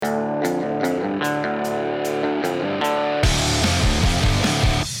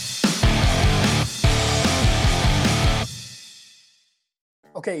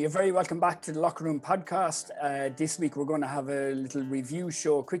Okay, you're very welcome back to the Locker Room podcast. This week we're going to have a little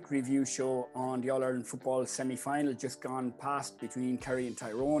quick review show on the All-Ireland football semi-final just gone past between Kerry and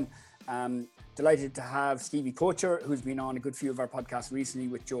Tyrone. Delighted to have Stevie Poacher, who's been on a good few of our podcasts recently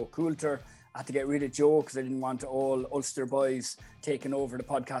with Joe Coulter. I had to get rid of Joe because I didn't want all Ulster boys taking over the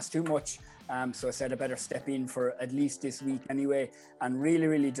podcast too much. So I said I better step in for at least this week anyway. And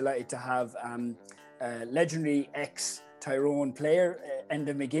really delighted to have legendary ex-Tyrone player,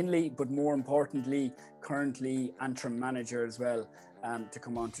 Enda McGinley, but more importantly, currently Antrim manager as well, to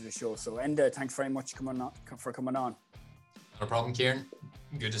come on to the show. So Enda, thanks very much for coming on. No problem, Kieran.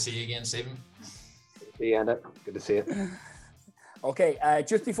 Good to see you again, Stephen. Good to see you, Enda. Good to see you. Okay,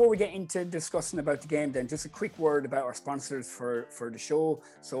 just before we get into discussing about the game then, just a quick word about our sponsors for the show.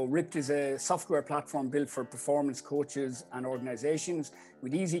 So RIPT is a software platform built for performance coaches and organizations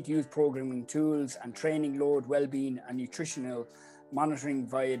with easy to use programming tools and training load, well-being and nutritional monitoring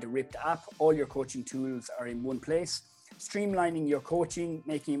via the RIPT app. All your coaching tools are in one place, streamlining your coaching,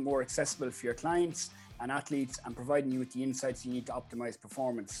 making it more accessible for your clients and athletes and providing you with the insights you need to optimize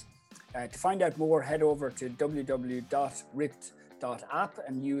performance. To find out more, head over to www.ript.app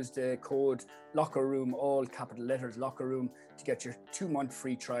and use the code LOCKERROOM, all capital letters LOCKERROOM, to get your 2-month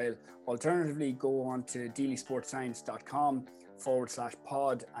free trial. Alternatively, go on to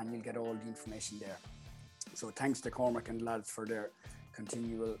dailysportscience.com/pod and you'll get all the information there. So thanks to Cormac and lads for their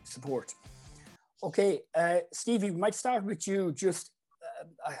continual support. Okay, Stevie, we might start with you. Just,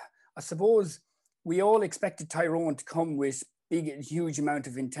 I suppose we all expected Tyrone to come with huge amount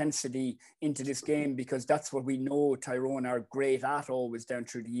of intensity into this game because that's what we know Tyrone are great at always down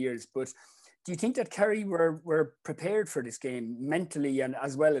through the years. But do you think that Kerry were prepared for this game mentally and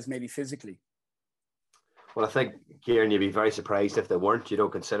as well as maybe physically? Well, I think, Kieran, you'd be very surprised if they weren't,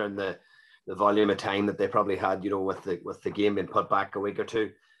 considering the volume of time that they probably had, with the game being put back a week or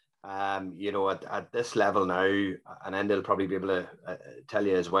two. At this level now, and Enda will probably be able to tell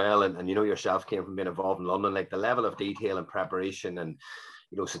you as well, and yourself came from being involved in London, like the level of detail and preparation and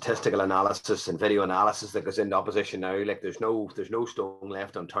statistical analysis and video analysis that goes into opposition now, like there's no stone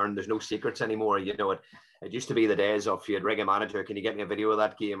left unturned, there's no secrets anymore. It used to be the days of you'd ring a manager, can you get me a video of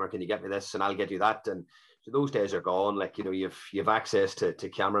that game, or can you get me this and I'll get you that, and so those days are gone. Like, you've access to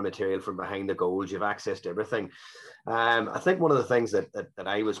camera material from behind the goals, you've access to everything. I think one of the things that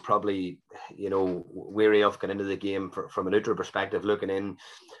I was probably, weary of going into the game from a neutral perspective looking in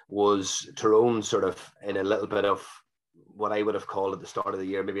was Tyrone sort of in a little bit of what I would have called at the start of the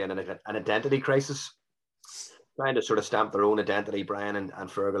year, maybe an identity crisis, trying to sort of stamp their own identity. Brian and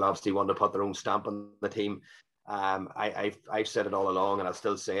Fergal obviously wanted to put their own stamp on the team. I've said it all along, and I'll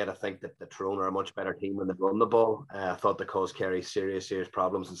still say it. I think that the Tyrone are a much better team when they run the ball. I thought they caused Kerry serious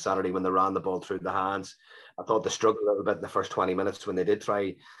problems on Saturday when they ran the ball through the hands. I thought they struggled a little bit in the first 20 minutes when they did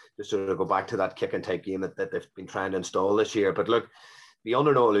try to sort of go back to that kick and type game that they've been trying to install this year. But look, be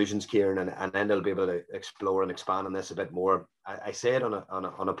under no illusions, Kieran, and then they'll be able to explore and expand on this a bit more. I said on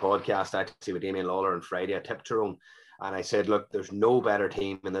a podcast actually with Damien Lawler on Friday, I tipped Tyrone, and I said, look, there's no better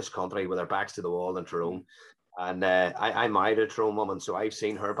team in this country with their backs to the wall than Tyrone. And I'm married to a Tyrone woman, so I've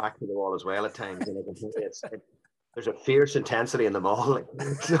seen her back to the wall as well at times. And I can tell you there's a fierce intensity in them all.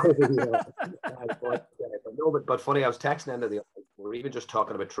 But funny, I was texting into the we're even just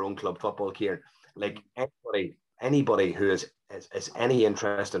talking about Tyrone club football, Kieran. Like anybody who has any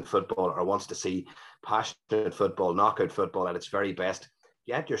interest in football or wants to see passionate football, knockout football at its very best,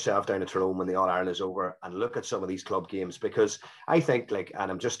 get yourself down to Tyrone when the All-Ireland is over and look at some of these club games, because I think, like,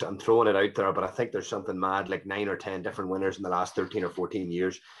 and I'm throwing it out there, but I think there's something mad, like 9 or 10 different winners in the last 13 or 14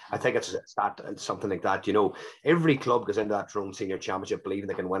 years. I think it's something like that. Every club goes into that Tyrone Senior Championship believing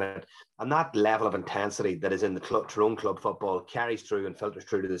they can win it. And that level of intensity that is in the Tyrone club football carries through and filters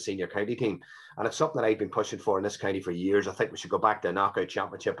through to the senior county team. And it's something that I've been pushing for in this county for years. I think we should go back to a knockout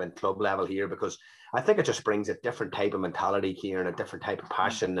championship and club level here, because I think it just brings a different type of mentality here and a different type of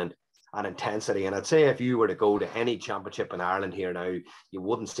passion and intensity. And I'd say if you were to go to any championship in Ireland here now, you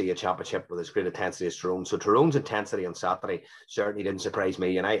wouldn't see a championship with as great intensity as Tyrone. So Tyrone's intensity on Saturday certainly didn't surprise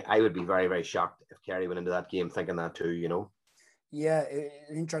me. And I would be very, very shocked if Kerry went into that game thinking that too, Yeah,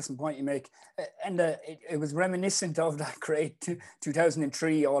 an interesting point you make. And it was reminiscent of that great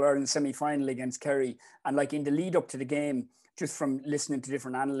 2003 All-Ireland semi-final against Kerry. And like in the lead up to the game, just from listening to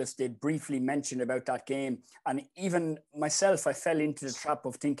different analysts, they briefly mentioned about that game. And even myself, I fell into the trap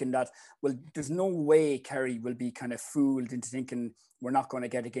of thinking that, well, there's no way Kerry will be kind of fooled into thinking we're not going to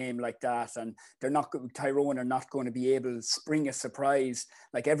get a game like that. And Tyrone are not going to be able to spring a surprise.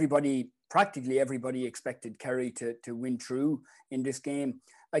 Like practically everybody expected Kerry to win through in this game.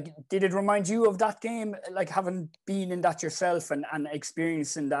 like, did it remind you of that game? Like, having been in that yourself and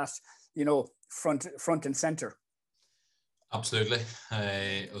experiencing that, you know, front and center. Absolutely.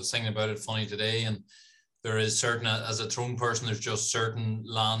 I was thinking about it funny today, and there is certain, as a Tyrone person, there's just certain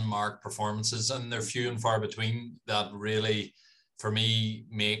landmark performances, and they're few and far between, that really, for me,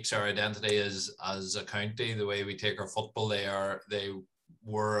 makes our identity as a county. The way we take our football, they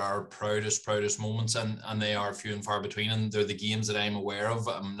were our proudest moments, and they are few and far between, and they're the games that I'm aware of.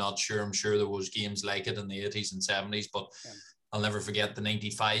 I'm sure there was games like it in the 80s and 70s, but yeah. I'll never forget the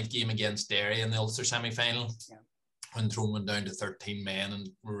 95 game against Derry in the Ulster semi-final. Yeah. When Tyrone went down to 13 men and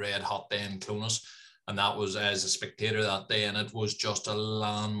red hot day in Clonus. And that was as a spectator that day. And it was just a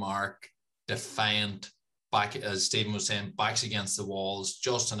landmark, defiant, back, as Stephen was saying, backs against the walls,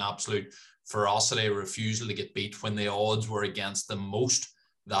 just an absolute ferocity, refusal to get beat when the odds were against them most.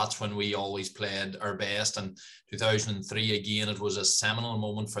 That's when we always played our best. And 2003, again, it was a seminal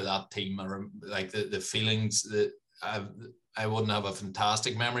moment for that team. Like the feelings that I wouldn't have a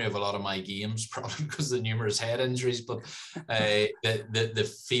fantastic memory of a lot of my games, probably because of the numerous head injuries, but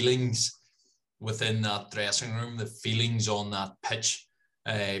the feelings within that dressing room, the feelings on that pitch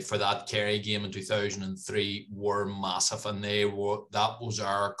for that Kerry game in 2003 were massive, and that was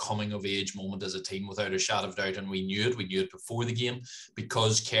our coming of age moment as a team, without a shadow of doubt. And we knew it before the game,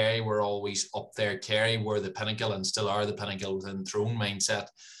 because Kerry were always up there. Kerry were the pinnacle, and still are the pinnacle within Tyrone mindset.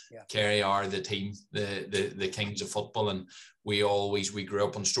 Yeah. Kerry are the team, the kings of football, and we grew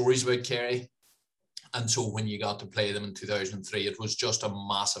up on stories about Kerry. And so when you got to play them in 2003, it was just a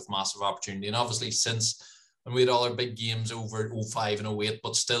massive opportunity. And obviously since, and we had all our big games over 05 and 08,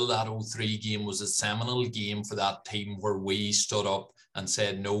 but still that 03 game was a seminal game for that team, where we stood up and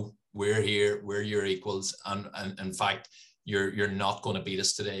said, no, we're here, we're your equals. And in fact, you're not going to beat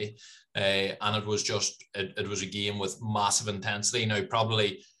us today. And it was just, it was a game with massive intensity. Now,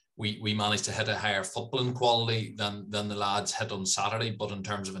 probably we managed to hit a higher footballing quality than the lads hit on Saturday, but in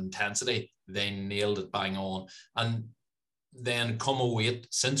terms of intensity, they nailed it bang on. And then come 08,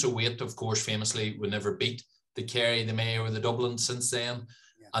 since 08, of course, famously, we never beat the Kerry, the Mayo, or the Dublin since then.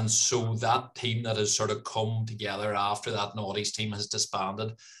 Yeah. And so that team that has sort of come together after that Naughties team has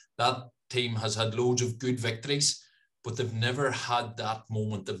disbanded, that team has had loads of good victories, but they've never had that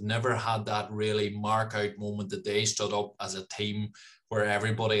moment. They've never had that really mark out moment that they stood up as a team, where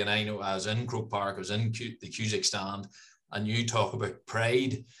everybody, and I know I was in Croke Park, I was in the Cusack stand, and you talk about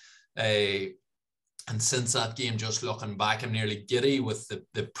pride. And since that game, just looking back, I'm nearly giddy with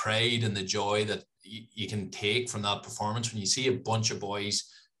the pride and the joy that you can take from that performance, when you see a bunch of boys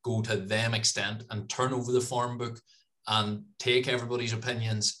go to them extent and turn over the form book and take everybody's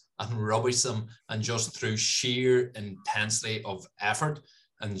opinions and rubbish them, and just through sheer intensity of effort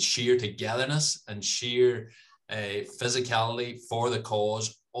and sheer togetherness and sheer physicality for the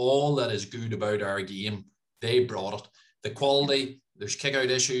cause, all that is good about our game, they brought it. The quality, there's kick-out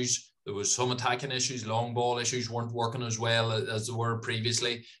issues, there was some attacking issues, long ball issues weren't working as well as they were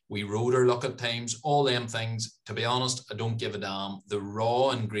previously. We rode our luck at times, all them things. To be honest, I don't give a damn. The raw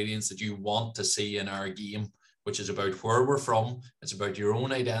ingredients that you want to see in our game, which is about where we're from, it's about your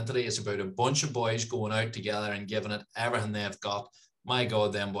own identity, it's about a bunch of boys going out together and giving it everything they've got. My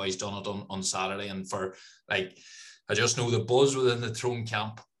God, them boys done it on Saturday. And for, like, I just know the buzz within the Tyrone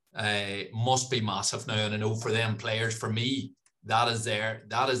camp must be massive now. And I know for them players, for me, that is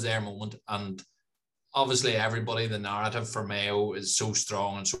their moment. And obviously everybody, the narrative for Mayo is so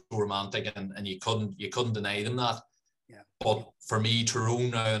strong and so romantic, and you couldn't deny them that. Yeah. But for me, Tyrone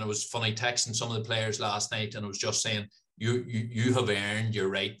now, and it was funny texting some of the players last night, and I was just saying, you have earned your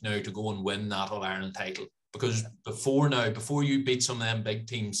right now to go and win that All-Ireland title. Because before you beat some of them big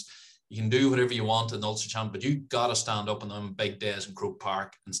teams, you can do whatever you want in the Ulster Champ, but you got to stand up on them big days in Croke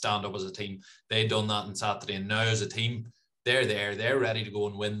Park and stand up as a team. They done that on Saturday, and now as a team, they're ready to go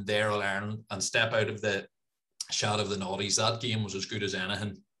and win their All-Ireland and step out of the shadow of the Naughties. That game was as good as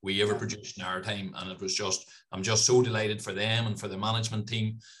anything we ever produced in our time, and it was just, I'm just so delighted for them and for the management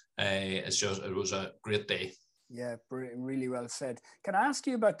team. It was a great day. Yeah, really well said. Can I ask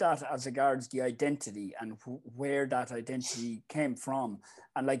you about that as regards the identity and where that identity came from?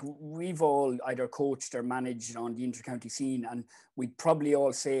 And like, we've all either coached or managed on the intercounty scene, and we'd probably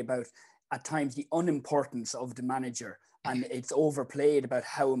all say about at times the unimportance of the manager, and it's overplayed about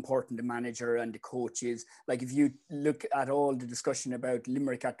how important the manager and the coach is. Like, if you look at all the discussion about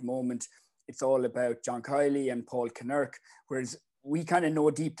Limerick at the moment, it's all about John Kiley and Paul Kinnerk, whereas we kind of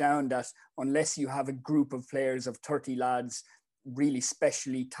know deep down that unless you have a group of players of 30 lads, really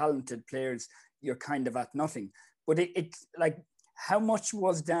specially talented players, you're kind of at nothing. But it's like, how much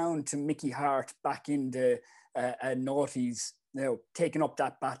was down to Mickey Hart back in the noughties taking up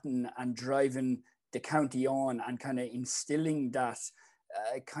that baton and driving the county on and kind of instilling that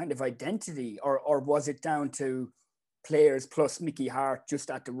kind of identity, or was it down to players plus Mickey Hart just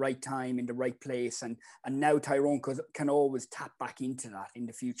at the right time in the right place, and now Tyrone can always tap back into that in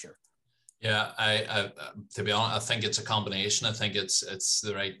the future? Yeah, I to be honest, I think it's a combination. I think it's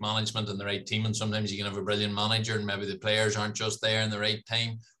the right management and the right team, and sometimes you can have a brilliant manager and maybe the players aren't just there in the right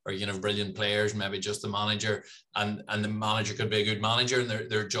time, or you can have brilliant players, maybe just the manager, and the manager could be a good manager and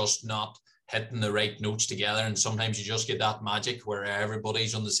they're just not hitting the right notes together. And sometimes you just get that magic where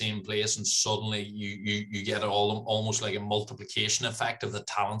everybody's on the same place, and suddenly you get almost like a multiplication effect of the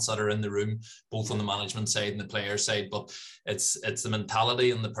talents that are in the room, both on the management side and the player side. But it's the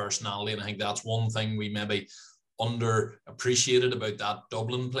mentality and the personality, and I think that's one thing we maybe underappreciated about that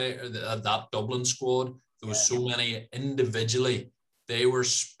Dublin player, that Dublin squad. There was so many individually. They were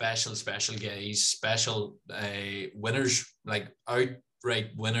special guys, special winners, like outright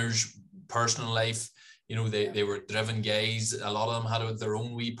winners. Personal life, they were driven guys. A lot of them had their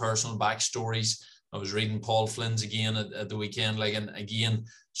own wee personal backstories. I was reading Paul Flynn's again at the weekend, and again,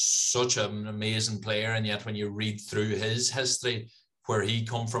 such an amazing player. And yet when you read through his history, where he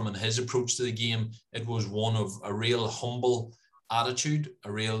come from and his approach to the game, it was one of a real humble attitude,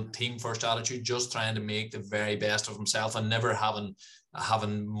 a real team first attitude, just trying to make the very best of himself and never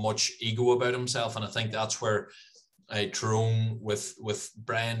having much ego about himself. And I think that's where Tyrone with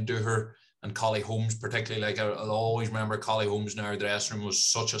Brian Dooher and Collie Holmes, particularly, I'll always remember Collie Holmes in our dressing room was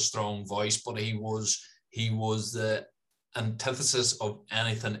such a strong voice, but he was the antithesis of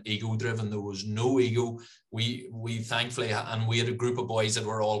anything ego driven. There was no ego. We thankfully, and we had a group of boys that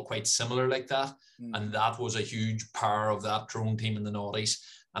were all quite similar like that, and that was a huge power of that Tyrone team in the noughties.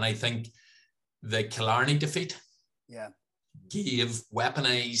 And I think the Killarney defeat gave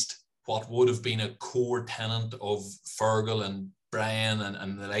weaponized what would have been a core tenet of Fergal and Brian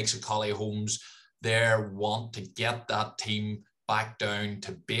and the likes of Collie Holmes, their want to get that team back down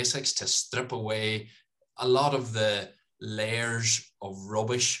to basics, to strip away a lot of the layers of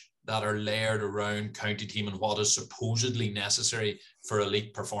rubbish that are layered around county team and what is supposedly necessary for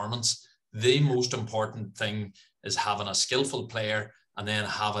elite performance. The most important thing is having a skillful player and then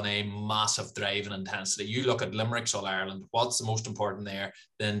having a massive drive and intensity. You look at Limerick's All-Ireland, what's the most important there?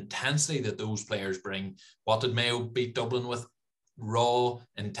 The intensity that those players bring. What did Mayo beat Dublin with? Raw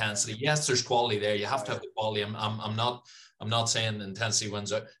intensity. Yes, there's quality there. You have to have the quality. I'm not saying intensity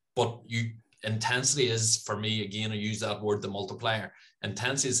wins out, but intensity is, for me, again, I use that word, the multiplier.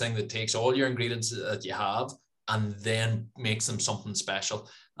 Intensity is the thing that takes all your ingredients that you have and then makes them something special.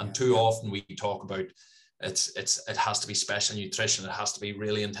 And too often we talk about it has to be special nutrition, it has to be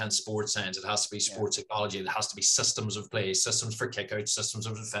really intense sports science, it has to be sports psychology, it has to be systems of play, systems for kick-out, systems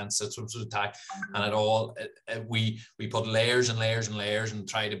of defense, systems of attack, and we put layers and layers and layers and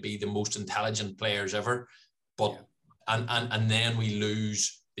try to be the most intelligent players ever, but and then we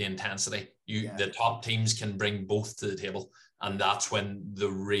lose the intensity. The top teams can bring both to the table, and that's when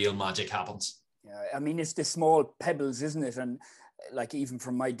the real magic happens. I mean, it's the small pebbles, isn't it? And even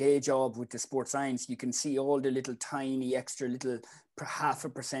from my day job with the sports science, you can see all the little tiny extra little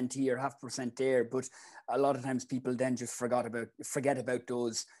 0.5% here, 0.5% there. But a lot of times people then just forget about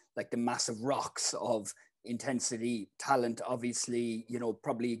those, the massive rocks of intensity, talent, obviously,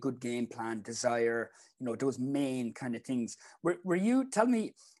 probably a good game plan, desire, those main kind of things. Were you, tell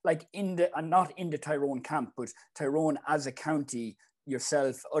me, not in the Tyrone camp, but Tyrone as a county,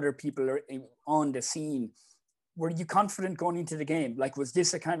 yourself, other people are on the scene, were you confident going into the game? Was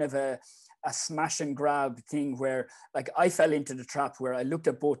this a kind of a smash and grab thing where, I fell into the trap where I looked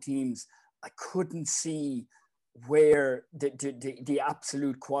at both teams, I couldn't see where the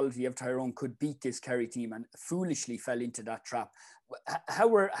absolute quality of Tyrone could beat this Kerry team, and foolishly fell into that trap. How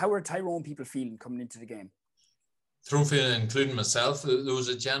were Tyrone people feeling coming into the game? Tyrone feeling, including myself, there was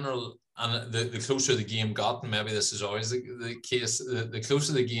a general, and the closer the game got, and maybe this is always the case, the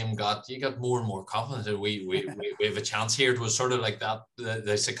closer the game got, you got more and more confident. We have a chance here. It was sort of like that,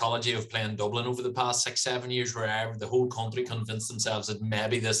 the psychology of playing Dublin over the past 6-7 years, where the whole country convinced themselves that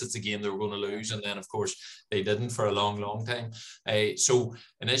maybe this is the game they were going to lose, and then of course they didn't for a long time. So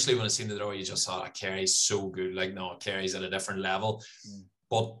initially when I seen the draw, you just thought, Kerry's so good. No, Kerry's at a different level.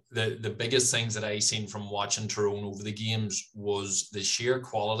 But the biggest things that I seen from watching Tyrone over the games was the sheer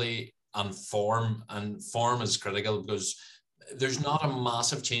quality and form is critical, because there's not a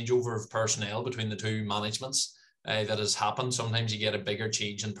massive changeover of personnel between the two managements that has happened. Sometimes you get a bigger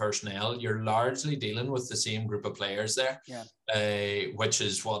change in personnel. You're largely dealing with the same group of players there, which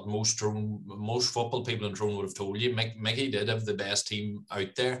is what most football people in Tyrone would have told you. Mickey did have the best team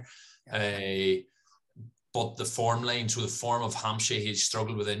out there. but the form line, so the form of Hampshire, he's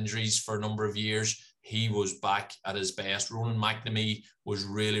struggled with injuries for a number of years. He was back at his best. Ronan McNamee was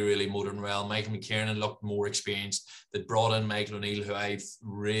really, really motoring well. Michael McKiernan looked more experienced. They brought in Michael O'Neill, who I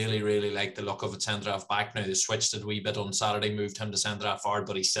really, really like the look of at centre half back. Now they switched it a wee bit on Saturday, moved him to centre half forward,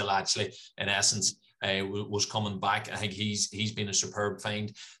 but he still actually, in essence, was coming back. I think he's been a superb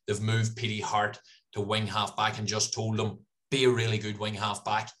find. They've moved Petey Hart to wing half back and just told him, be a really good wing half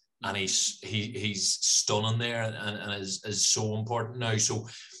back. And he's stunning there and is so important now. So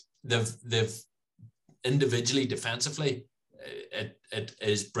they've individually, defensively, it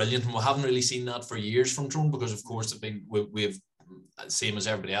is brilliant. And we haven't really seen that for years from Tyrone because, of course, we've same as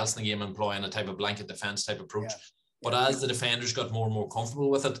everybody else in the game, employing a type of blanket defence type approach. Yeah. But as the defenders got more and more comfortable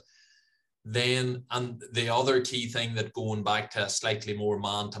with it, then, and the other key thing that going back to a slightly more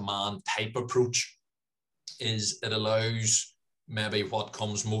man-to-man type approach is it allows maybe what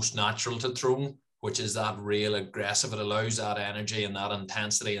comes most natural to Tyrone, which is that real aggressive. It allows that energy and that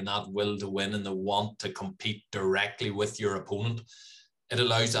intensity and that will to win and the want to compete directly with your opponent. It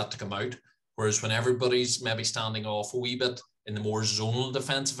allows that to come out. Whereas when everybody's maybe standing off a wee bit in the more zonal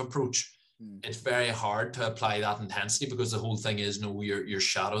defensive approach, it's very hard to apply that intensity because the whole thing is, no, you're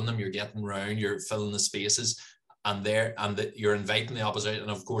shadowing them, you're getting round, you're filling the spaces, and you're inviting the opposition, and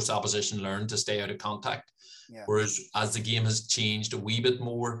of course the opposition learn to stay out of contact. Yeah. Whereas as the game has changed a wee bit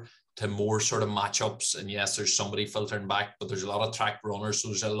more to more sort of matchups, and yes, there's somebody filtering back, but there's a lot of track runners, so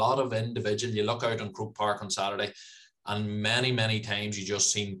there's a lot of individual. You look out on Croke Park on Saturday, and many times you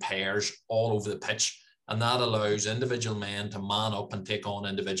just seen pairs all over the pitch. And that allows individual men to man up and take on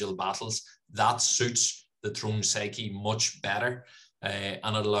individual battles. That suits the Tyrone psyche much better.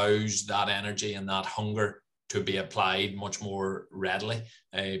 And it allows that energy and that hunger to be applied much more readily.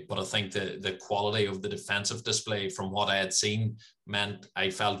 But I think the quality of the defensive display from what I had seen meant I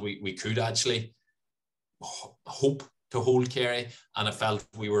felt we could actually hope to hold Kerry. And I felt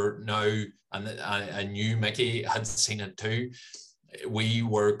we were now, and I knew Mickey had seen it too, we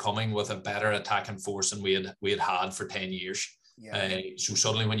were coming with a better attacking force than we had for 10 years. Yeah. So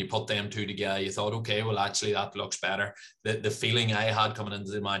suddenly when you put them two together, you thought, okay, well, actually that looks better. The feeling I had coming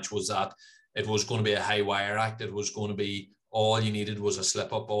into the match was that it was going to be a high wire act. It was going to be all you needed was a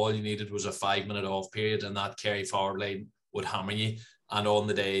slip up. All you needed was a 5-minute off period, and that Kerry forward line would hammer you. And on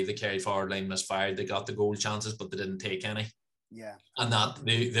the day the Kerry forward line misfired, they got the goal chances, but they didn't take any. Yeah. And that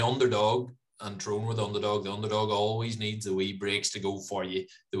the underdog, and Tyrone were the underdog always needs the wee breaks to go for you,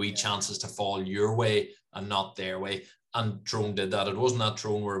 the wee chances to fall your way and not their way. And Tyrone did that. It wasn't that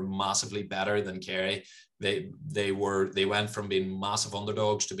Tyrone were massively better than Kerry. They went from being massive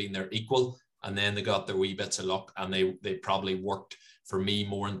underdogs to being their equal, and then they got their wee bits of luck, and they probably worked for me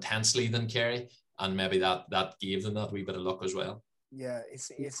more intensely than Kerry, and maybe that gave them that wee bit of luck as well. Yeah,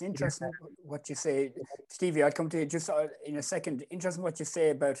 it's interesting what you say, Stevie. I'll come to you just in a second. Interesting what you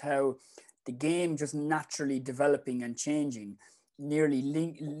say about how the game just naturally developing and changing nearly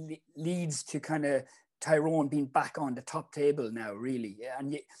leads to kind of Tyrone being back on the top table now, really.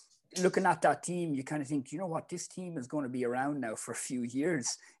 And looking at that team, you kind of think, you know what, this team is going to be around now for a few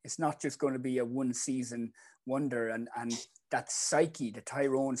years. It's not just going to be a one-season wonder. And that psyche, the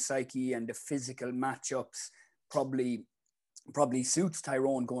Tyrone psyche and the physical matchups probably suits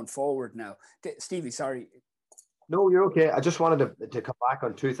Tyrone going forward now. Stevie, sorry. No, you're okay. I just wanted to come back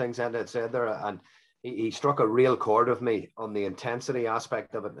on two things Enda had said there, and he struck a real chord with me on the intensity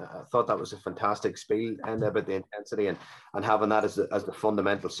aspect of it. I thought that was a fantastic spiel, Enda, about the intensity and having that as the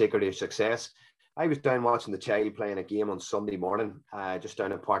fundamental secret of success. I was down watching the child playing a game on Sunday morning, just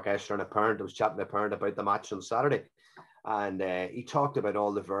down at Park Esher, and a parent. I was chatting to a parent about the match on Saturday. And he talked about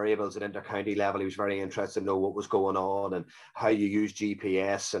all the variables at inter-county level. He was very interested to know what was going on and how you use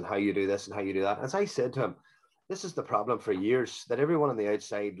GPS and how you do this and how you do that. As I said to him, this is the problem for years, that everyone on the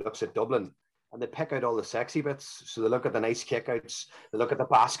outside looks at Dublin and they pick out all the sexy bits. So they look at the nice kickouts, they look at the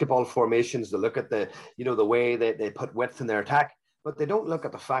basketball formations, they look at the way they put width in their attack. But they don't look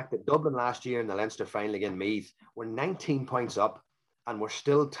at the fact that Dublin last year in the Leinster final against Meath were 19 points up and we're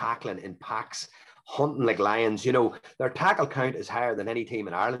still tackling in packs, hunting like lions. Their tackle count is higher than any team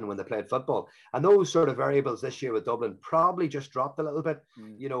in Ireland when they played football. And those sort of variables this year with Dublin probably just dropped a little bit.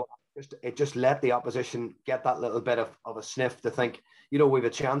 It just let the opposition get that little bit of a sniff to think, we've a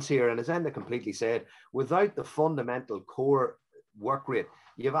chance here. And as Enda completely said, without the fundamental core work rate,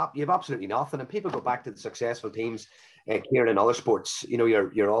 you've absolutely nothing. And people go back to the successful teams here in other sports,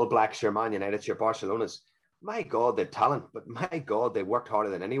 your All Blacks, your Man United, your Barcelonas. My God, they're talent, but my God, they worked harder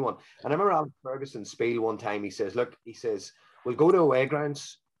than anyone. And I remember Alex Ferguson spiel one time. He says, we'll go to away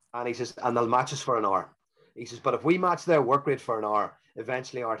grounds, and he says, and they'll match us for an hour. He says, but if we match their work rate for an hour,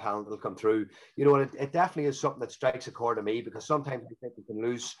 eventually our talent will come through. You know, it definitely is something that strikes a chord to me, because sometimes I think we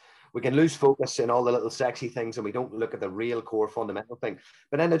can lose focus in all the little sexy things, and we don't look at the real core fundamental thing.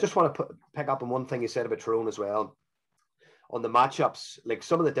 But then I just want to pick up on one thing you said about Tyrone as well. On the matchups, like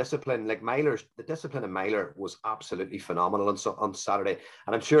some of the discipline, like the discipline in Myler was absolutely phenomenal on Saturday.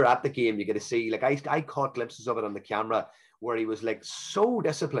 And I'm sure at the game you get to see, like I caught glimpses of it on the camera where he was like so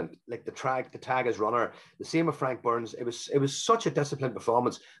disciplined, like the tag his runner. The same with Frank Burns. It was such a disciplined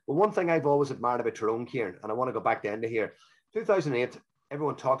performance. But one thing I've always admired about Tyrone, Kieran, and I want to go back to Enda here. 2008,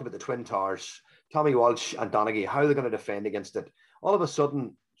 everyone talked about the Twin Towers, Tommy Walsh and Donaghy, how they're going to defend against it. All of a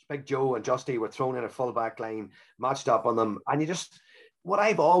sudden, Big Joe and Justy were thrown in a full back line, matched up on them. And what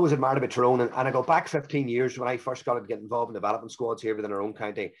I've always admired about Tyrone, and I go back 15 years when I first got to get involved in development squads here within our own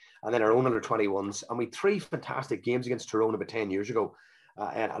county, and then our own under 21s. And we had 3 fantastic games against Tyrone about 10 years ago.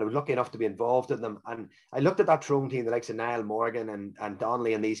 And I was lucky enough to be involved in them. And I looked at that Tyrone team, the likes of Niall Morgan and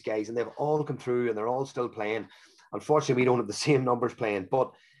Donnelly and these guys, and they've all come through and they're all still playing. Unfortunately, we don't have the same numbers playing.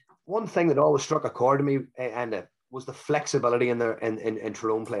 But one thing that always struck a chord to me, and was the flexibility in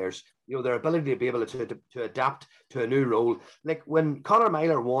Tyrone players. You know, their ability to be able to adapt to a new role. Like when Conor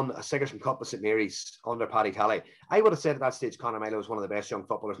Myler won a Sigerson Cup with St Mary's under Paddy Talley, I would have said at that stage Conor Myler was one of the best young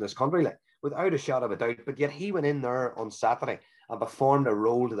footballers in this country, like, without a shadow of a doubt. But yet he went in there on Saturday and performed a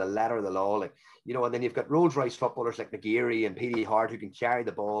role to the letter of the law. Like, you know, and then you've got Rolls Royce footballers like McGeary and P.D. Hart who can carry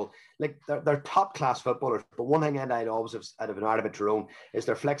the ball. Like, they're top class footballers. But one thing I'd always have admired about Tyrone is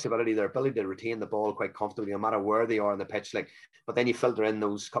their flexibility, their ability to retain the ball quite comfortably, no matter where they are on the pitch. Like, but then you filter in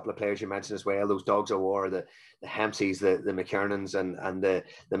those couple of players you mentioned as well, those Dogs of War, the Hempseys, the McKiernans, and the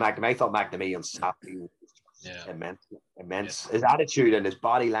McNamee. I thought McNamee on Saturday was immense. Yeah. His attitude and his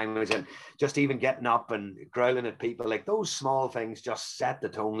body language, and just even getting up and growling at people, like those small things just set the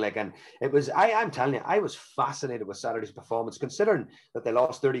tone. Like, and it was, I'm telling you, I was fascinated with Saturday's performance, considering that they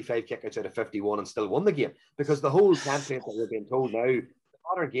lost 35 kickouts out of 51 and still won the game, because the whole template that we're being told now, the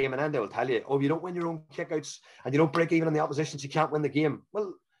modern game, and then they will tell you, oh, if you don't win your own kickouts and you don't break even on the oppositions, you can't win the game.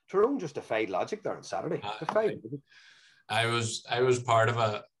 Well, Tyrone just defied logic there on Saturday. I was part of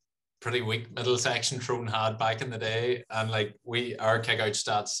a pretty weak middle section Tyrone had back in the day, and like our kick out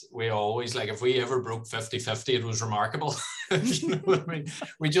stats, we always, like, if we ever broke 50-50, it was remarkable. You know what I mean?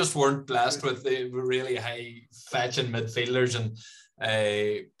 We just weren't blessed with the really high fetching midfielders, and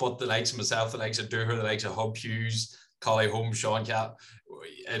but the likes of myself, the likes of Dooher, the likes of Hub Hughes, Collie Holmes, Sean Cap,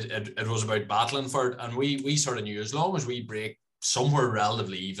 it was about battling for it. And we sort of knew, as long as we break somewhere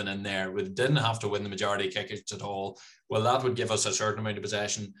relatively even in there, we didn't have to win the majority of kickouts at all, well, that would give us a certain amount of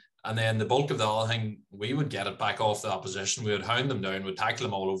possession. And then the bulk of the whole thing, we would get it back off the opposition. We would hound them down, we'd tackle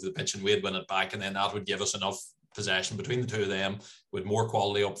them all over the pitch, and we'd win it back. And then that would give us enough possession between the two of them, with more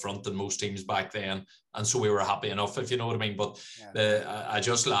quality up front than most teams back then. And so we were happy enough, if you know what I mean. But I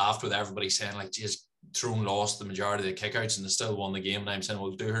just laughed with everybody saying, like, geez, Tyrone lost the majority of the kickouts and they still won the game. And I'm saying,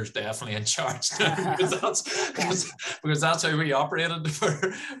 well, Dooher's definitely in charge now, because that's how we operated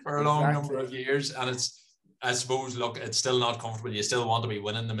for a long number of years. And I suppose, look, it's still not comfortable. You still want to be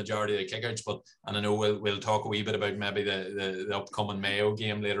winning the majority of the kickouts, and I know we'll talk a wee bit about maybe the upcoming Mayo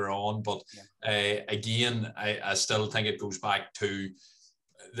game later on. But again, I still think it goes back to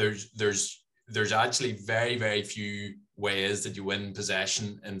there's actually very, very few ways that you win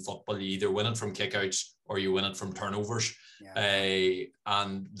possession in football. You either win it from kickouts or you win it from turnovers.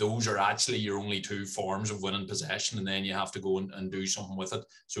 And those are actually your only two forms of winning possession, and then you have to go and do something with it.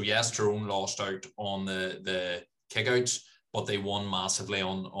 So yes, Tyrone lost out on the kickouts, but they won massively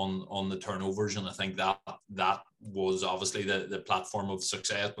on the turnovers, and I think that was obviously the platform of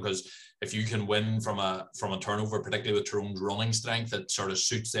success, because if you can win from a turnover, particularly with Tyrone's running strength that sort of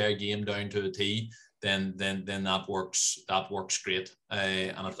suits their game down to a T, then that works great.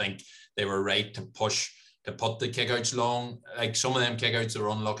 And I think they were right to put the kickouts long. Like, some of them kickouts, they were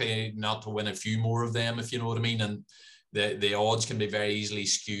unlucky not to win a few more of them, if you know what I mean. And the odds can be very easily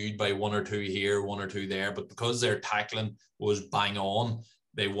skewed by one or two here, one or two there. But because their tackling was bang on,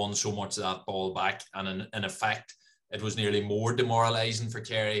 they won so much of that ball back. And in effect, it was nearly more demoralising for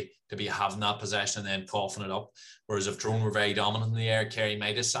Kerry to be having that possession and then coughing it up. Whereas if Tyrone were very dominant in the air, Kerry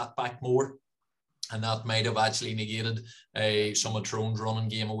might have sat back more. And that might have actually negated some of Tyrone's running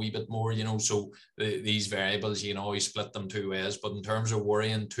game a wee bit more, you know. So these variables, you can always split them two ways. But in terms of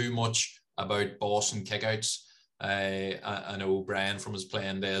worrying too much about boss and kickouts, I know Brian from his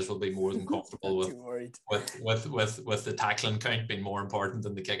playing days will be more than comfortable with the tackling count being more important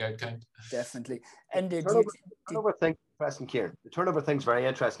than the kick-out count. Definitely. And the turnover thing, interesting, Kieran. The turnover thing's very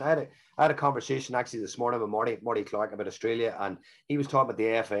interesting. I had a conversation actually this morning with Marty Clark about Australia, and he was talking about the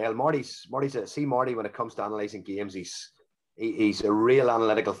AFL. Marty, when it comes to analysing games, He's a real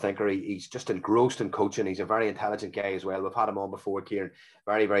analytical thinker. He's just engrossed in coaching. He's a very intelligent guy as well. We've had him on before, Kieran.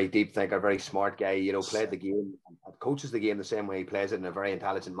 Very, very deep thinker, very smart guy. You know, played the game, coaches the game the same way he plays it in a very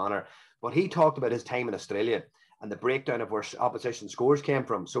intelligent manner. But he talked about his time in Australia and the breakdown of where opposition scores came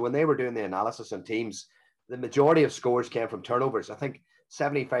from. So when they were doing the analysis on teams, the majority of scores came from turnovers. I think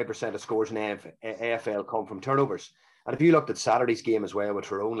 75% of scores in AFL come from turnovers. And if you looked at Saturday's game as well with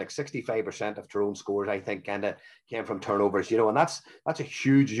Tyrone, like 65% of Tyrone scores, I think, kind of came from turnovers, you know, and that's a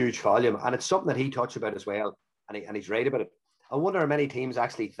huge volume. And it's something that he touched about as well. And he's right about it. I wonder how many teams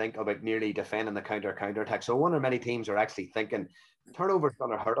actually think about nearly defending the counter attack. So I wonder how many teams are actually thinking turnover's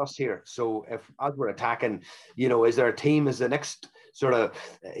going to hurt us here. So if as we're attacking, you know, is there a team, is the next sort of,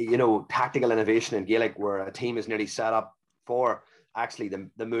 you know, tactical innovation in Gaelic where a team is nearly set up for actually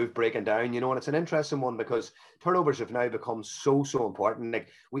the move breaking down, you know, and it's an interesting one because turnovers have now become so important. Like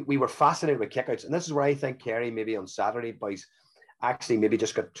we were fascinated with kickouts, and this is where I think Kerry maybe on Saturday, boys, actually maybe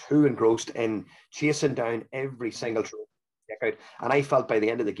just got too engrossed in chasing down every single kickout, and I felt by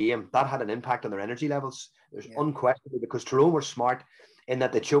the end of the game that had an impact on their energy levels. There's unquestionably, because Tyrone were smart in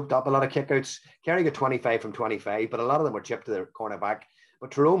that they choked up a lot of kickouts. Kerry got 25 from 25, but a lot of them were chipped to their cornerback. But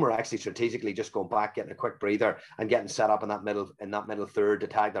Tyrone were actually strategically just going back, getting a quick breather and getting set up in that middle third to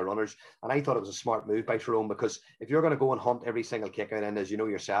tag their runners. And I thought it was a smart move by Tyrone, because if you're going to go and hunt every single kick out, and as you know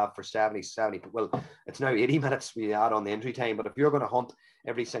yourself, for 70, well, it's now 80 minutes we add on the injury time, but if you're going to hunt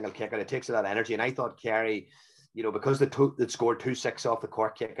every single kick out, it takes a lot of energy. And I thought Kerry, you know, because they'd scored 2-6 off the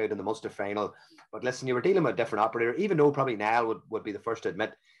Cork kick out in the Munster final. But listen, you were dealing with a different operator, even though probably Niall would be the first to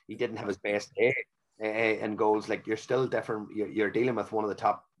admit he didn't have his best day in goals. Like, you're still different. You're dealing with one of the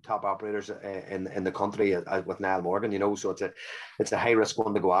top operators in the country with Niall Morgan, you know, so it's a high risk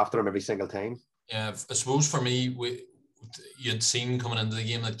one to go after him every single time. Yeah, I suppose for me, you'd seen coming into the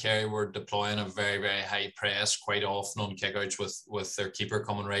game that Kerry were deploying a very, very high press quite often on kickouts with their keeper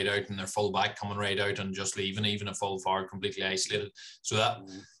coming right out and their full back coming right out and just leaving even a full forward completely isolated. So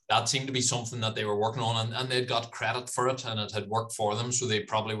that seemed to be something that they were working on, and they'd got credit for it, and it had worked for them. So they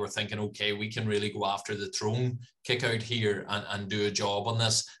probably were thinking, okay, we can really go after the Tyrone kick out here and do a job on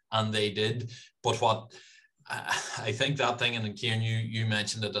this. And they did. But what I think that thing, and Kieran, you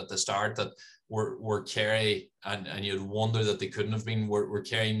mentioned it at the start, that were Kerry, and you'd wonder that they couldn't have been, were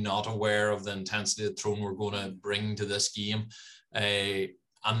Kerry not aware of the intensity that Tyrone were going to bring to this game.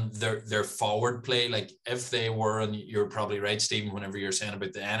 And their forward play, like if they were, and you're probably right, Stephen, whenever you're saying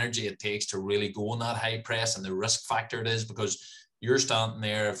about the energy it takes to really go on that high press and the risk factor it is, because you're standing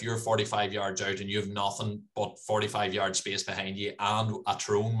there, if you're 45 yards out and you have nothing but 45 yard space behind you and a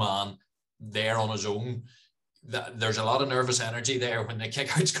Tyrone man there on his own, there's a lot of nervous energy there when the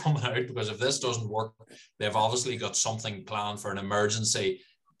kick out's coming out, because if this doesn't work, they've obviously got something planned for an emergency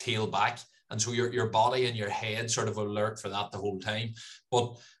tail back. And so your body and your head sort of alert for that the whole time.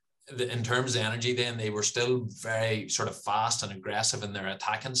 But in terms of energy, then they were still very sort of fast and aggressive in their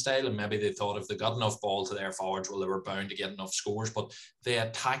attacking style. And maybe they thought if they got enough ball to their forwards, well, they were bound to get enough scores. But they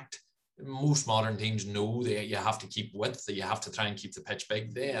attacked. Most modern teams know that you have to keep width, that you have to try and keep the pitch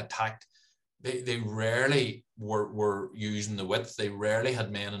big. They attacked. They rarely were using the width. They rarely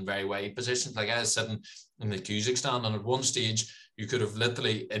had men in very wide positions. Like I was sitting in the Cusack stand, and at one stage you could have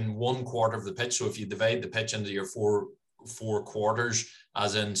literally in one quarter of the pitch. So if you divide the pitch into your four quarters,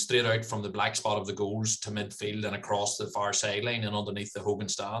 as in straight out from the black spot of the goals to midfield and across the far sideline and underneath the Hogan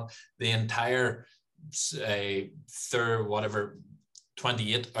stand, the entire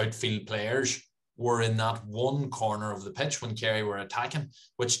 28 outfield players were in that one corner of the pitch when Kerry were attacking,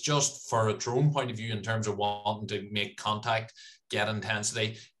 which just for a Tyrone point of view, in terms of wanting to make contact, get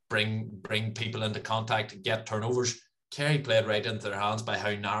intensity, bring people into contact, get turnovers, Kerry played right into their hands by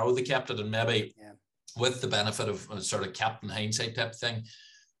how narrow they kept it. And maybe with the benefit of a sort of captain hindsight type thing,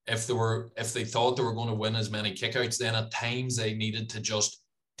 if they thought they were going to win as many kickouts, then at times they needed to just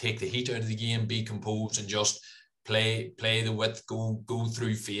take the heat out of the game, be composed, and just play the width, go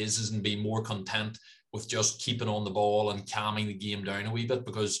through phases, and be more content with just keeping on the ball and calming the game down a wee bit,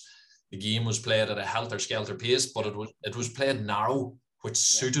 because the game was played at a helter-skelter pace, but it was played narrow, which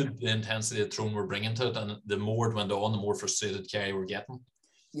suited the intensity that Tyrone were bringing to it, and the more it went on, the more frustrated Kerry were getting.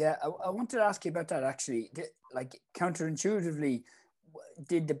 Yeah, I wanted to ask you about that actually. Like, counterintuitively,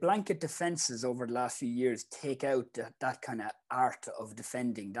 did the blanket defenses over the last few years take out that kind of art of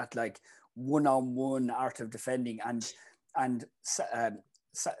defending, that like one-on-one art of defending, and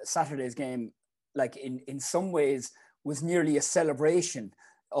Saturday's game, like in some ways, was nearly a celebration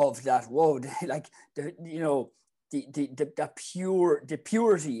of that. Whoa, like the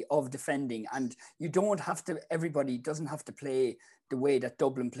purity of defending, and you don't have to. Everybody doesn't have to play the way that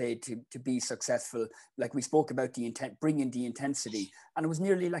Dublin played to be successful. Like we spoke about the intent, bringing the intensity, and it was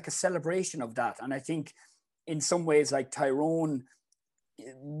nearly like a celebration of that. And I think, in some ways, like Tyrone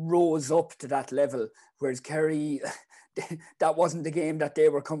rose up to that level, whereas Kerry, that wasn't the game that they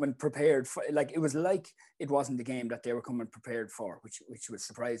were coming prepared for. Like it wasn't the game that they were coming prepared for, which was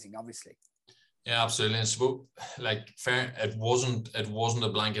surprising, obviously. Yeah, absolutely. And so, like, fair, it wasn't a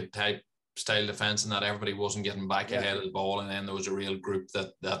blanket type style defense, and that everybody wasn't getting back ahead of the ball, and then there was a real group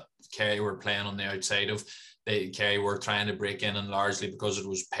that Kerry were playing on the outside of. Kerry were trying to break in, and largely because it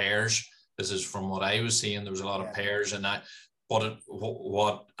was pairs. This is from what I was seeing. There was a lot of pairs in that. But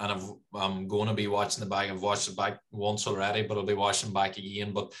I'm going to be watching the back. I've watched it back once already, but I'll be watching back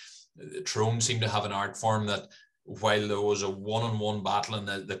again. But Tyrone seemed to have an art form that, while there was a one-on-one battle and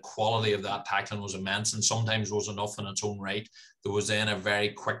the quality of that tackling was immense and sometimes was enough in its own right, there was then a very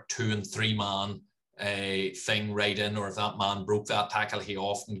quick 2 and 3 man thing right in, or if that man broke that tackle, he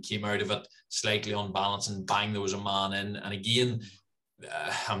often came out of it slightly unbalanced and bang, there was a man in. And again,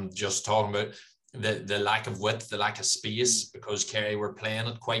 I'm just talking about the lack of width, the lack of space, because Kerry were playing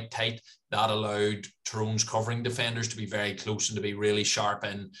it quite tight. That allowed Tyrone's covering defenders to be very close and to be really sharp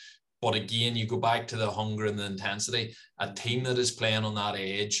in. But again, you go back to the hunger and the intensity. A team that is playing on that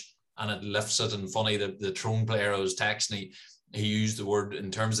edge and it lifts it. And funny, the Tyrone player I was texting, he used the word in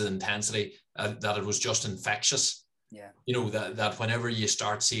terms of intensity, that it was just infectious. Yeah. You know, that whenever you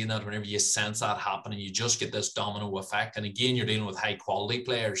start seeing that, whenever you sense that happening, you just get this domino effect. And again, you're dealing with high quality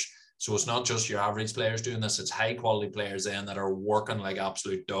players. So it's not just your average players doing this, it's high quality players then that are working like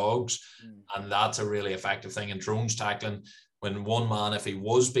absolute dogs. And that's a really effective thing. And Tyrone's tackling, when one man, if he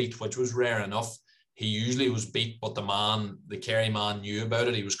was beat, which was rare enough, he usually was beat, but the Kerry man knew about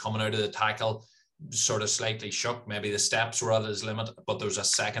it. He was coming out of the tackle, sort of slightly shook. Maybe the steps were at his limit, but there was a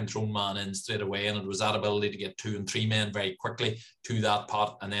second Tyrone man in straight away. And it was that ability to get 2 and 3 men very quickly to that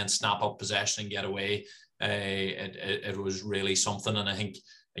pot and then snap up possession and get away. It was really something. And I think,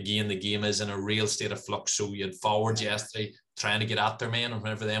 again, the game is in a real state of flux. So you had forwards yesterday trying to get at their men, and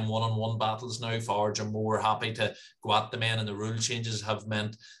whenever them one-on-one battles now, forwards are more happy to go at the men, and the rule changes have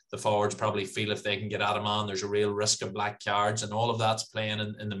meant the forwards probably feel if they can get at a man, there's a real risk of black cards, and all of that's playing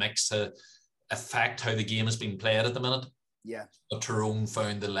in the mix to affect how the game is being played at the minute. Yeah. But Tyrone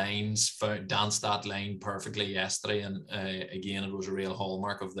found the lines, danced that line perfectly yesterday, and again, it was a real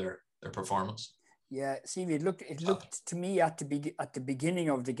hallmark of their performance. Yeah, Stevie, it looked to me at the beginning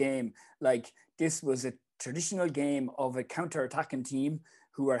of the game like this was a traditional game of a counter-attacking team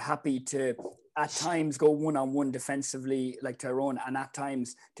who are happy to at times go one-on-one defensively like Tyrone, and at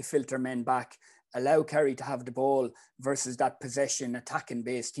times to filter men back, allow Kerry to have the ball versus that possession attacking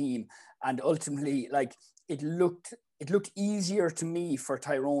based team. And ultimately, like it looked easier to me for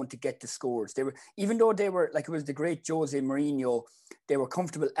Tyrone to get the scores. They were, even though they were like, it was the great Jose Mourinho, they were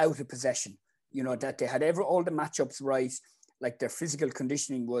comfortable out of possession. You know, that they had all the matchups right, like their physical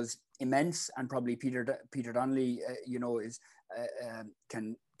conditioning was immense, and probably Peter Donnelly,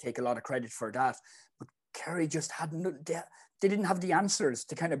 can take a lot of credit for that. But Kerry just they didn't have the answers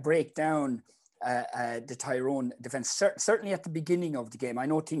to kind of break down the Tyrone defense. Certainly at the beginning of the game, I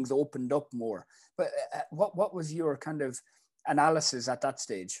know things opened up more. But what was your kind of analysis at that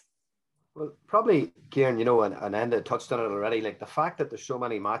stage? Well, probably, Kieran, you know, and Enda touched on it already, like the fact that there's so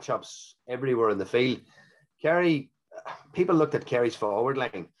many matchups everywhere in the field. Kerry, people looked at Kerry's forward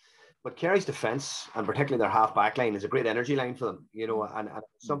line, but Kerry's defence, and particularly their half-back line, is a great energy line for them, you know, and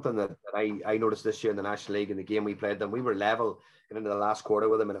something that I noticed this year in the National League in the game we played them. We were level into the last quarter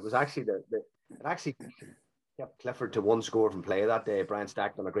with them, and it was actually it actually kept Clifford to 1 score from play that day. Brian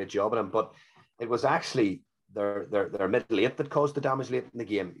Stack done a great job of him, but it was actually their middle eight that caused the damage late in the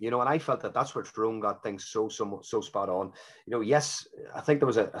game, you know, and I felt that that's where Tyrone got things so spot on. You know, yes, I think there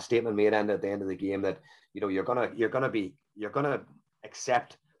was a statement made at the end of the game that, you know, you're gonna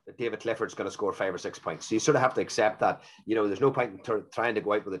accept that David Clifford's going to score 5 or 6 points. So you sort of have to accept that. You know, there's no point in trying to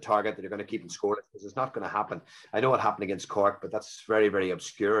go out with a target that you're going to keep him scoreless, because it's not going to happen. I know it happened against Cork, but that's very, very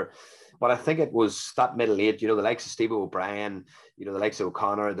obscure. But I think it was that middle eight, you know, the likes of Steve O'Brien, you know, the likes of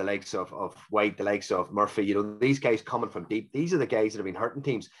O'Connor, the likes of White, the likes of Murphy, you know, these guys coming from deep. These are the guys that have been hurting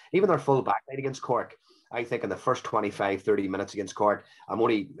teams. Even their full back line against Cork, I think in the first 25, 30 minutes against Cork, I'm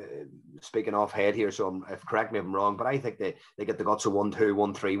only speaking off head here, so correct me if I'm wrong, but I think they get the guts of 1-2,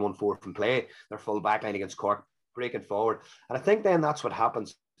 1-3, 1-4 from play. Their full back line against Cork, breaking forward. And I think then that's what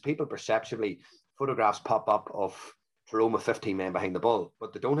happens. People perceptually, photographs pop up of Tyrone with 15 men behind the ball,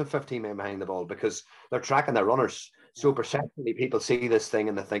 but they don't have 15 men behind the ball because they're tracking their runners. So perceptually, people see this thing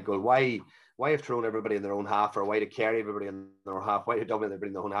and they think, well, why why have Tyrone everybody in their own half, or why did Kerry everybody in their own half, why did Dublin everybody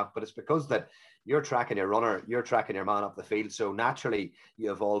in their own half? But it's because that you're tracking your runner, you're tracking your man up the field, so naturally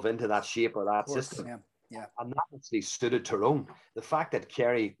you evolve into that shape or that system. Yeah. And that actually suited Tyrone. The fact that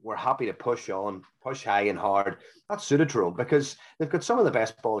Kerry were happy to push on, push high and hard, that suited Tyrone because they've got some of the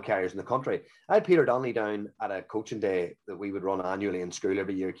best ball carriers in the country. I had Peter Donnelly down at a coaching day that we would run annually in school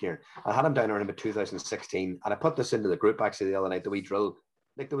every year, Kieran. I had him down around about 2016, and I put this into the group actually the other night, the wee drill.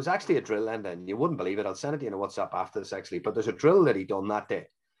 Like, there was actually a drill, and you wouldn't believe it. I'll send it to you in a WhatsApp after this actually, but there's a drill that he done that day,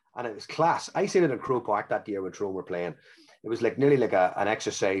 and it was class. I seen it in Croke Park that year when Tyrone were playing. It was like nearly like an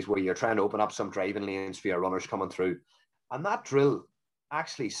exercise where you're trying to open up some driving lanes for your runners coming through. And that drill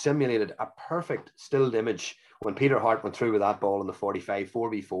actually simulated a perfect stilled image when Peter Hart went through with that ball in the 45,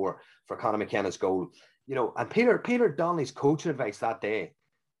 4v4 for Conor McKenna's goal. You know, and Peter Donnelly's coaching advice that day: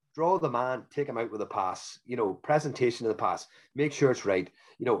 draw the man, take him out with a pass, you know, presentation of the pass, make sure it's right,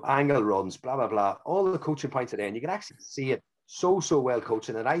 you know, angle runs, blah, blah, blah. All the coaching points at the end, you can actually see it so well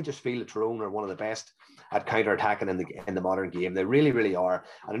coaching. And I just feel that Tyrone are one of the best at counter-attacking in the modern game. They really, really are.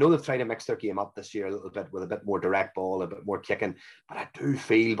 And I know they've tried to mix their game up this year a little bit with a bit more direct ball, a bit more kicking. But I do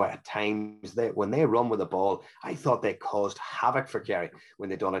feel by at times that when they run with the ball, I thought they caused havoc for Kerry when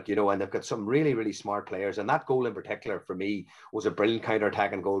they done it, you know, and they've got some really, really smart players. And that goal in particular for me was a brilliant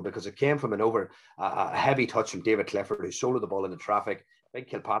counter-attacking goal because it came from a heavy touch from David Clifford, who soloed the ball into traffic. Big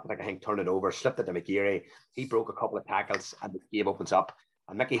Kilpatrick, I think, turned it over, slipped it to McGeary. He broke a couple of tackles and the game opens up.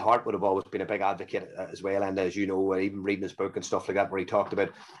 And Mickey Hart would have always been a big advocate as well. And as you know, even reading his book and stuff like that, where he talked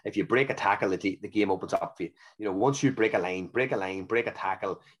about if you break a tackle, the game opens up for you. You know, once you break a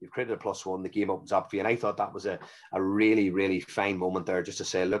tackle, you've created a +1, the game opens up for you. And I thought that was a really, really fine moment there, just to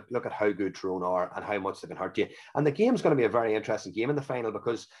say, look at how good Tyrone are and how much they can hurt you. And the game's going to be a very interesting game in the final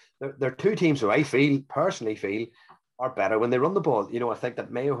because they're two teams who I personally feel are better when they run the ball. You know, I think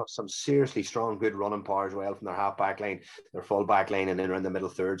that Mayo have some seriously strong, good running power as well from their half back line, their full back line, and then around the middle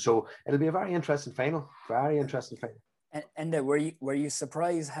third. So it'll be a very interesting final. Very interesting final. And were you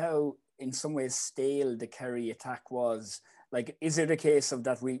surprised how, in some ways, stale the Kerry attack was? Like, is it a case of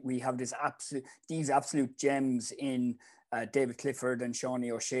that we have these absolute gems in David Clifford and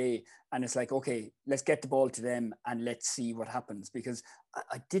Shawnee O'Shea, and it's like, okay, let's get the ball to them and let's see what happens? Because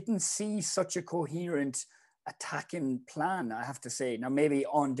I didn't see such a coherent attacking plan, I have to say. Now, maybe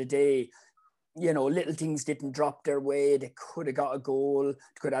on the day, you know, little things didn't drop their way. They could have got a goal,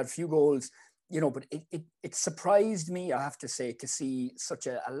 could have had a few goals, you know, but it surprised me, I have to say, to see such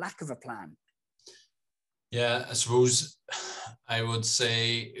a lack of a plan. Yeah, I suppose I would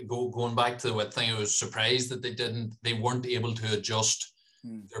say going back to the width thing, I was surprised that they weren't able to adjust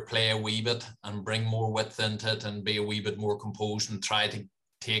their play a wee bit and bring more width into it and be a wee bit more composed and try to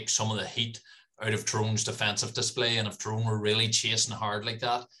take some of the heat out of Tyrone's defensive display. And if Tyrone were really chasing hard like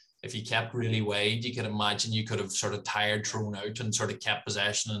that, if you kept really wide, you could imagine you could have sort of tired Tyrone out and sort of kept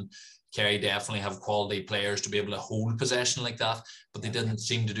possession. And Kerry definitely have quality players to be able to hold possession like that, but they didn't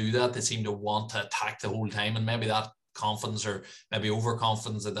seem to do that. They seemed to want to attack the whole time, and maybe that confidence or maybe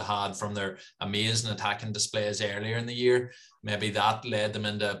overconfidence that they had from their amazing attacking displays earlier in the year, maybe that led them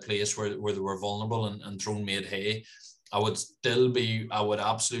into a place where they were vulnerable and Tyrone made hay. I would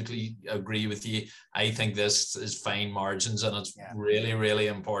absolutely agree with you. I think this is fine margins, and it's really, really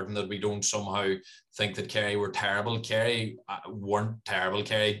important that we don't somehow think that Kerry were terrible. Kerry weren't terrible.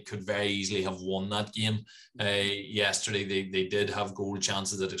 Kerry could very easily have won that game. Yesterday, they did have goal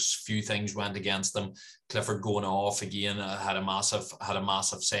chances that a few things went against them. Clifford going off again had a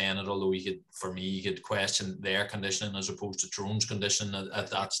massive say in it, although you could question their conditioning as opposed to Tyrone's conditioning at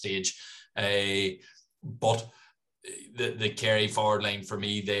that stage. But the Kerry forward line, for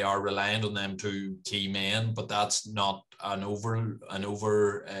me, they are reliant on them two key men, but that's not an over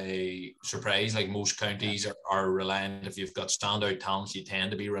surprise. Like most counties are reliant. If you've got standout talents, you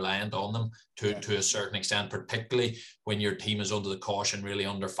tend to be reliant on them to a certain extent, particularly when your team is under the caution, really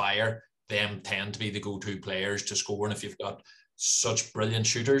under fire. Them tend to be the go-to players to score, and if you've got such brilliant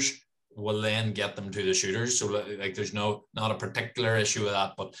shooters, will then get them to the shooters. So like there's not a particular issue with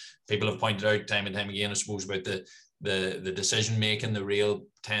that, but people have pointed out time and time again, I suppose, about the decision making, the real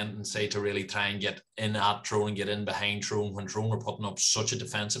tendency to really try and get in at Tyrone and get in behind Tyrone when Tyrone were putting up such a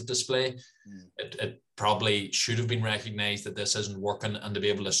defensive display. It probably should have been recognised that this isn't working and to be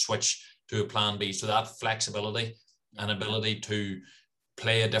able to switch to a plan B. So that flexibility and ability to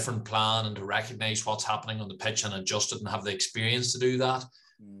play a different plan and to recognise what's happening on the pitch and adjust it and have the experience to do that.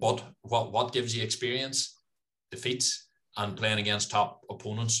 But what gives you experience? Defeats and playing against top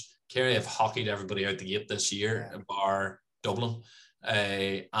opponents. Kerry have hockeyed everybody out the gate this year, bar Dublin.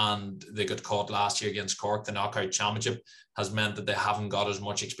 and they got caught last year against Cork. The knockout championship has meant that they haven't got as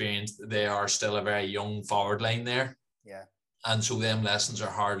much experience. They are still a very young forward line there. Yeah. And so them lessons are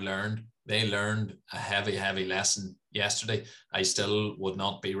hard learned. They learned a heavy lesson yesterday. I still would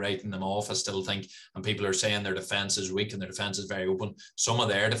not be writing them off. I still think, and people are saying their defence is weak and their defence is very open. Some of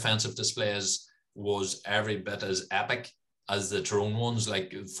their defensive displays was every bit as epic as the Tyrone ones,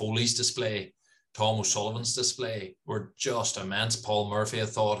 like Foley's display, Tom O'Sullivan's display were just immense. Paul Murphy, I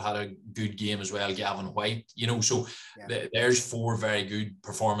thought, had a good game as well. Gavin White, so there's 4 very good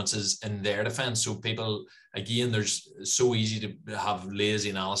performances in their defence. So people, again, there's so easy to have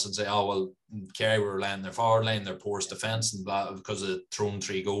lazy analysis and say, oh, well, Kerry were relying on their forward line, their poorest defence, and blah, because of thrown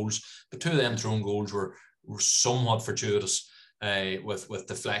 3 goals. But 2 of them thrown goals were somewhat fortuitous, with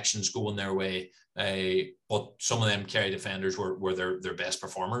deflections going their way. But some of them Kerry defenders were their best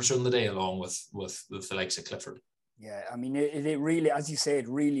performers on the day, along with the likes of Clifford. Yeah, I mean, it really, as you say, it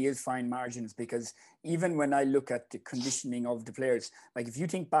really is fine margins, because even when I look at the conditioning of the players, like if you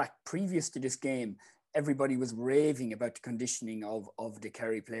think back previous to this game, everybody was raving about the conditioning of the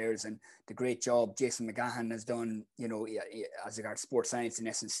Kerry players and the great job Jason McGahan has done, as regards sports science and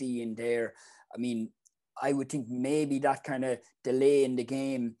S&C in there. I mean, I would think maybe that kind of delay in the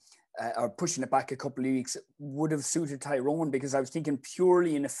game or pushing it back a couple of weeks would have suited Tyrone, because I was thinking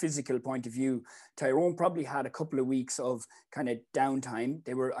purely in a physical point of view, Tyrone probably had a couple of weeks of kind of downtime.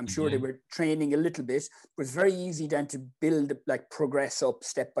 I'm sure they were training a little bit. It was very easy then to build, like progress up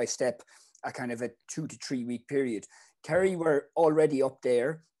step by step, a kind of a 2 to 3 week period. Kerry were already up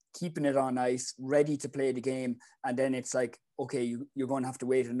there, keeping it on ice, ready to play the game. And then it's like, okay, you're going to have to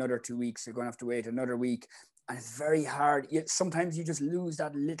wait another 2 weeks. You're going to have to wait another week. And it's very hard. Sometimes you just lose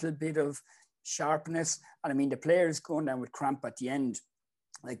that little bit of sharpness. And I mean, the players going down with cramp at the end,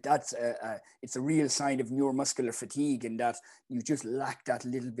 like that's it's a real sign of neuromuscular fatigue, in that you just lack that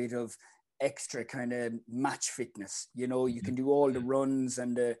little bit of extra kind of match fitness. You can do all the runs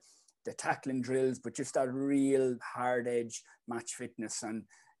and the tackling drills, but just that real hard edge match fitness. And,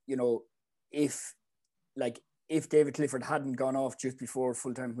 if David Clifford hadn't gone off just before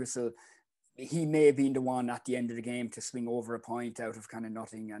full-time whistle, he may have been the one at the end of the game to swing over a point out of kind of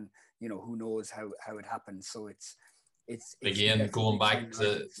nothing. And, who knows how it happened. So it's again, going back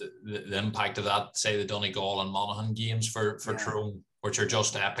to the impact of that, say the Donegal and Monaghan games for Tyrone, which are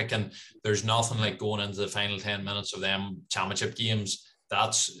just epic. And there's nothing like going into the final 10 minutes of them championship games.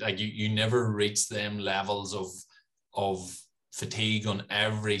 That's like, you never reach them levels of fatigue on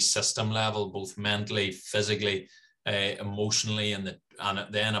every system level, both mentally, physically, emotionally, and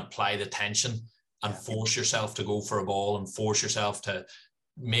then apply the tension and force yourself to go for a ball and force yourself to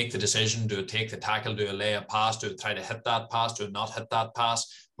make the decision. Do it take the tackle? Do it lay a pass? Do it try to hit that pass? Do it not hit that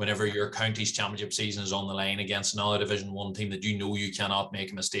pass? Whenever your county's championship season is on the line against another Division 1 team that you cannot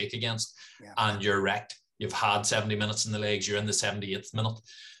make a mistake against, and you're wrecked. You've had 70 minutes in the legs. You're in the 78th minute.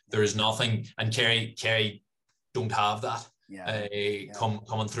 There is nothing, and Kerry don't have that.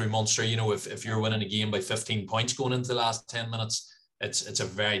 Coming through Munster, if you're winning a game by 15 points going into the last 10 minutes, it's a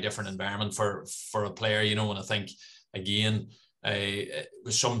very different environment for a player, and I think, again,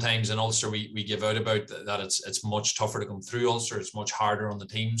 sometimes in Ulster we give out about that it's much tougher to come through Ulster, it's much harder on the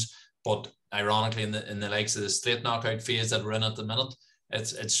teams, but ironically in the likes of the straight knockout phase that we're in at the minute,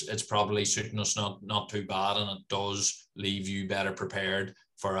 it's probably suiting us not too bad, and it does leave you better prepared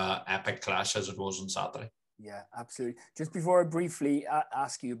for a epic clash as it was on Saturday. Yeah, absolutely. Just before I briefly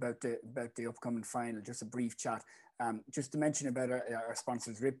ask you about the upcoming final, just a brief chat. Just to mention about our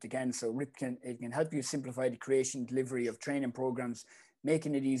sponsors, RIPT again. So RIPT can help you simplify the creation and delivery of training programs,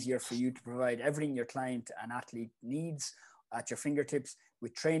 making it easier for you to provide everything your client and athlete needs at your fingertips,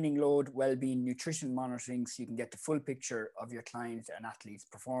 with training load, well-being, nutrition monitoring, so you can get the full picture of your client and athlete's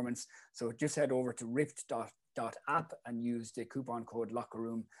performance. So just head over to ript.app and use the coupon code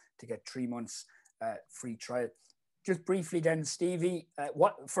LOCKERROOM to get 3 months free trial. Just briefly then, Stevie,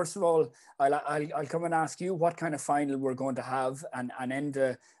 first of all, I'll come and ask you what kind of final we're going to have, and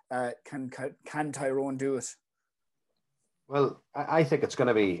Enda, can Tyrone do it? Well, I think it's going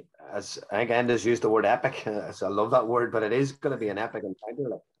to be, as I think Enda's used the word epic, so I love that word, but it is going to be an epic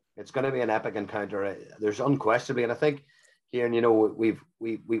encounter. It's going to be an epic encounter. There's unquestionably, and I think here,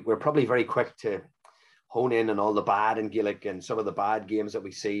 we're probably very quick to hone in on all the bad in Gaelic and some of the bad games that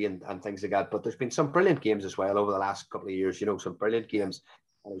we see and things like that. But there's been some brilliant games as well over the last couple of years, some brilliant games.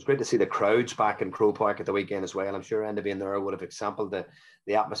 And it was great to see the crowds back in Croke Park at the weekend as well. I'm sure Enda being there would have exampled the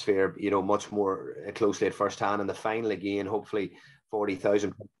atmosphere, much more closely at first hand. And the final again, hopefully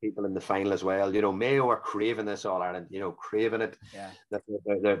 40,000 people in the final as well. Mayo are craving this All Ireland, craving it. Yeah.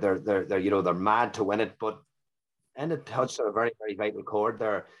 They're mad to win it. But Enda touched on a very, very vital chord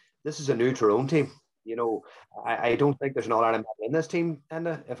there. This is a new Tyrone team. You know, I don't think there's an All-Ireland in this team,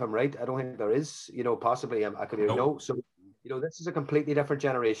 Enda, if I'm right. I don't think there is. You know, possibly I could be no. So, you know, this is a completely different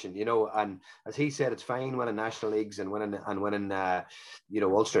generation, you know, and as he said, it's fine winning national leagues and winning you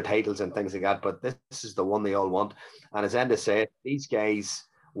know, Ulster titles and things like that, but this is the one they all want. And as Enda said, these guys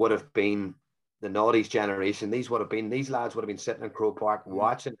would have been the Naughties generation. These lads would have been sitting in Croke Park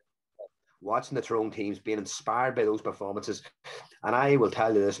watching the Tyrone teams, being inspired by those performances. And I will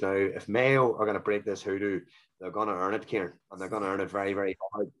tell you this now, if Mayo are going to break this hoodoo, they're going to earn it, Kieran, and they're going to earn it very, very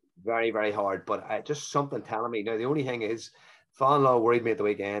hard. Very, very hard. But just something telling me now, the only thing is, Fan-Law worried me at the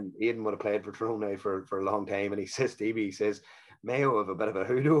weekend. Aidan would have played for Tyrone now for a long time, and he says, Stevie, he says, Mayo have a bit of a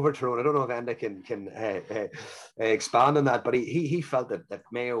hoodoo over Tyrone. I don't know if Enda can expand on that, but he felt that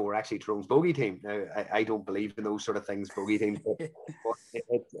Mayo were actually Tyrone's bogey team. Now, I don't believe in those sort of things, bogey teams, but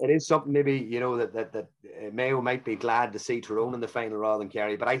it is something maybe, you know, that Mayo might be glad to see Tyrone in the final rather than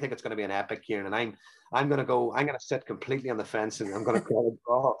Kerry, but I think it's going to be an epic, Kieran, and I'm going to sit completely on the fence and I'm going to call it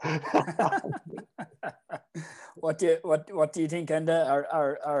draw. What do you think,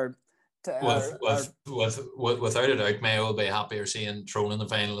 Enda? Without a doubt, Mayo will be happier seeing Tyrone in the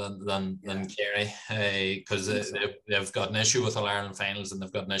final than Kerry, because they've got an issue with All-Ireland finals and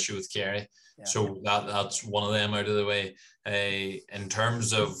they've got an issue with Kerry. Yeah. So that's one of them out of the way. In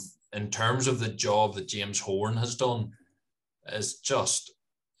terms of the job that James Horn has done, is just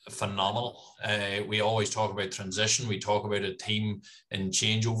phenomenal. We always talk about transition. We talk about a team in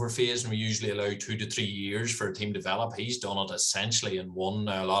changeover phase, and we usually allow 2 to 3 years for a team to develop. He's done it essentially in one,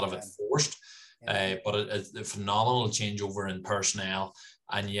 a lot of it forced, but it's a phenomenal changeover in personnel.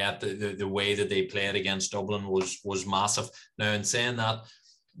 And yet the way that they played against Dublin was massive. Now, in saying that,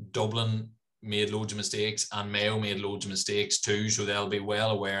 Dublin made loads of mistakes and Mayo made loads of mistakes too, so they'll be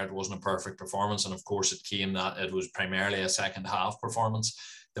well aware it wasn't a perfect performance, and of course it came that it was primarily a second half performance.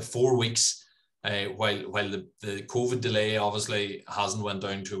 The 4 weeks, while the COVID delay obviously hasn't went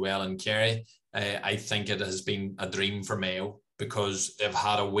down too well in Kerry, I think it has been a dream for Mayo, because they've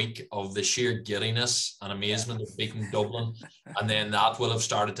had a week of the sheer giddiness and amazement of beating Dublin, and then that will have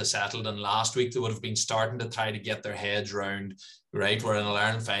started to settle. And last week they would have been starting to try to get their heads round, right, we're in an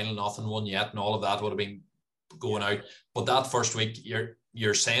Ireland final, nothing won yet, and all of that would have been going out. But that first week,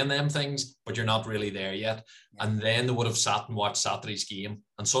 you're saying them things, but you're not really there yet. And then they would have sat and watched Saturday's game,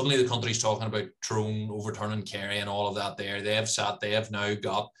 and suddenly the country's talking about Tyrone overturning Kerry and all of that there. They have now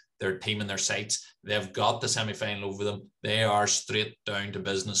got their team in their sights. They've got the semi-final over them. They are straight down to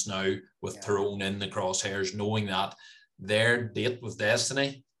business now with Tyrone in the crosshairs, knowing that their date with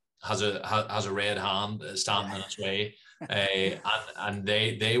destiny has a red hand standing in its way. And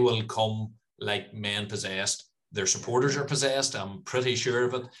they will come like men possessed. Their supporters are possessed. I'm pretty sure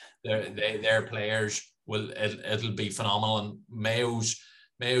of it. Their players it'll be phenomenal. And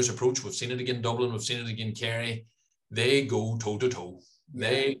Mayo's approach, we've seen it again Dublin, we've seen it again Kerry. They go toe to toe.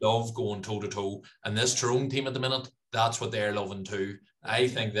 They love going toe to toe. And this Tyrone team at the minute, that's what they're loving too. I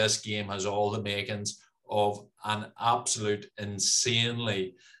think this game has all the makings of an absolute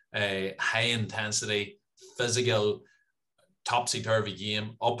insanely high intensity, physical, topsy-turvy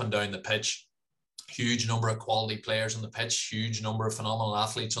game up and down the pitch. Huge number of quality players on the pitch, huge number of phenomenal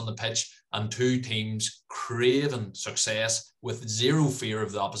athletes on the pitch, and two teams craving success with zero fear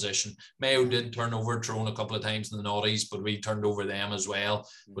of the opposition. Mayo did turn over Tyrone a couple of times in the noughties, but we turned over them as well.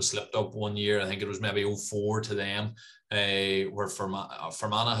 We slipped up one year, I think it was maybe 0-4 to them, where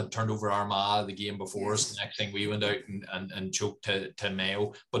Fermanagh had turned over Armagh the game before us. The next thing we went out and choked to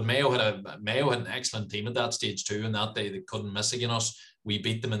Mayo. But Mayo had an excellent team at that stage too, and that day they couldn't miss against us. We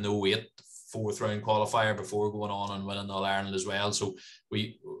beat them in the 08 fourth round qualifier before going on and winning All Ireland as well. So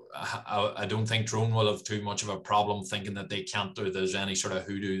I don't think Tyrone will have too much of a problem thinking that they can't, or there's any sort of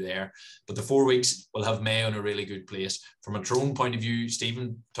hoodoo there. But the 4 weeks will have Mayo in a really good place. From a Tyrone point of view,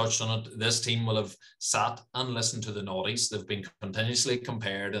 Stephen touched on it, this team will have sat and listened to the noughties. They've been continuously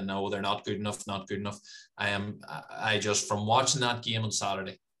compared and no, they're not good enough. I just, from watching that game on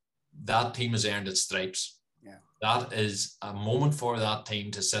Saturday, that team has earned its stripes. Yeah. That is a moment for that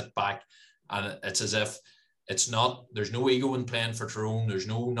team to sit back. And it's as if there's no ego in playing for Tyrone. There's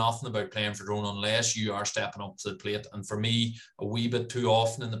nothing about playing for Tyrone unless you are stepping up to the plate. And for me, a wee bit too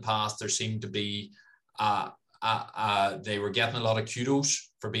often in the past, there seemed to be, they were getting a lot of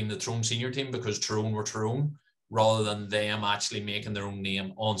kudos for being the Tyrone senior team because Tyrone were Tyrone, rather than them actually making their own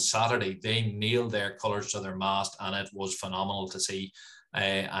name. On Saturday, they nailed their colours to their mast, and it was phenomenal to see.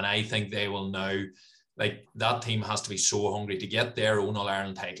 And I think they will now, like, that team has to be so hungry to get their own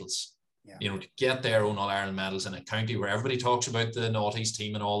All-Ireland titles. Yeah. You know, to get their own All-Ireland medals in a county where everybody talks about the noughties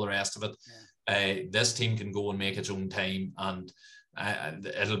team and all the rest of it. this team can go and make its own time, and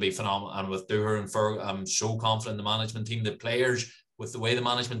it'll be phenomenal. And with Dooher and Ferg, I'm so confident in the management team. The players, with the way the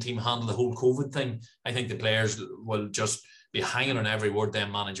management team handled the whole COVID thing, I think the players will just be hanging on every word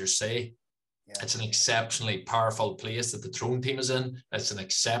them managers say. Yeah. It's an exceptionally powerful place that the Tyrone team is in. It's an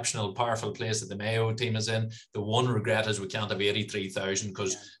exceptional, powerful place that the Mayo team is in. The one regret is we can't have 83,000,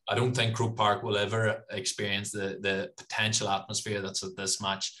 because I don't think Croke Park will ever experience the potential atmosphere that's at this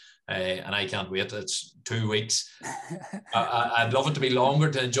match. And I can't wait. It's 2 weeks. I'd love it to be longer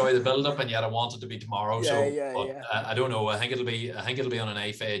to enjoy the build-up, and yet I want it to be tomorrow. I don't know. I think it'll be on a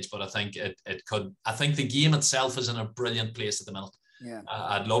knife edge, but I think it could. I think the game itself is in a brilliant place at the minute. Yeah.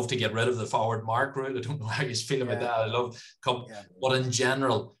 I'd love to get rid of the forward mark rule. I don't know how you feel about that. I love, but in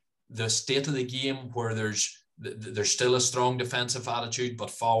general, the state of the game where there's still a strong defensive attitude, but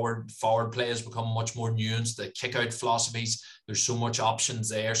forward play has become much more nuanced. The kick out philosophies, there's so much options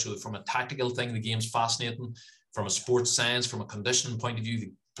there. So from a tactical thing, the game's fascinating. From a sports science, from a conditioning point of view,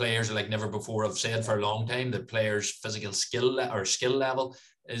 the players are like never before. I've said for a long time, the players' physical skill level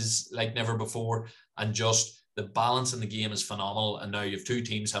is like never before, and just the balance in the game is phenomenal. And now you have two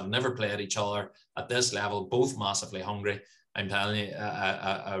teams have never played each other at this level, both massively hungry. I'm telling you,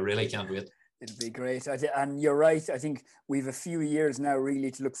 I really can't wait. It'll be great. And you're right. I think we have a few years now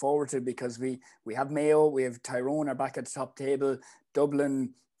really to look forward to, because we have Mayo, we have Tyrone are back at the top table.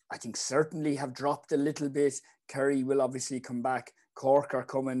 Dublin, I think, certainly have dropped a little bit. Kerry will obviously come back. Cork are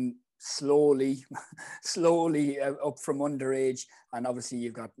coming slowly up from underage. And obviously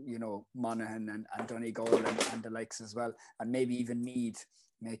you've got, Monaghan and Donegal and the likes as well. And maybe even Meath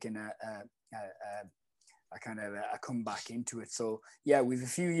making a kind of a comeback into it. So yeah, we've a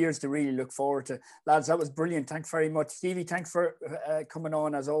few years to really look forward to. Lads, that was brilliant. Thanks very much. Stevie, thanks for coming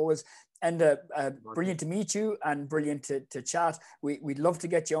on as always. And brilliant to meet you, and brilliant to chat. We'd love to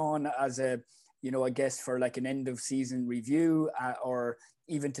get you on as a guest for like an end of season review, or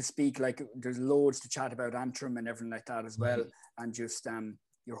even to speak, like there's loads to chat about Antrim and everything like that as well. And just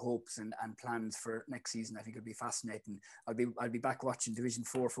your hopes and plans for next season. I think it'll be fascinating. I'll be back watching Division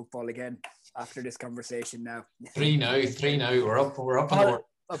 4 football again after this conversation now. 3 now. We're up on the board.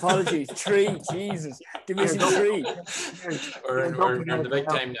 Apologies. 3, Jesus. Division 3. We're in the big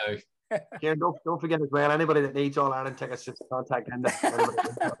time now. Yeah, don't forget as well, anybody that needs All Ireland tickets, just contact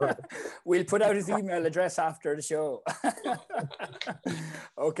Enda. We'll put out his email address after the show.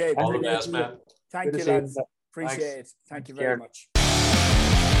 Okay. All the best, man. Thank you, lads. Appreciate it. Thank you very much.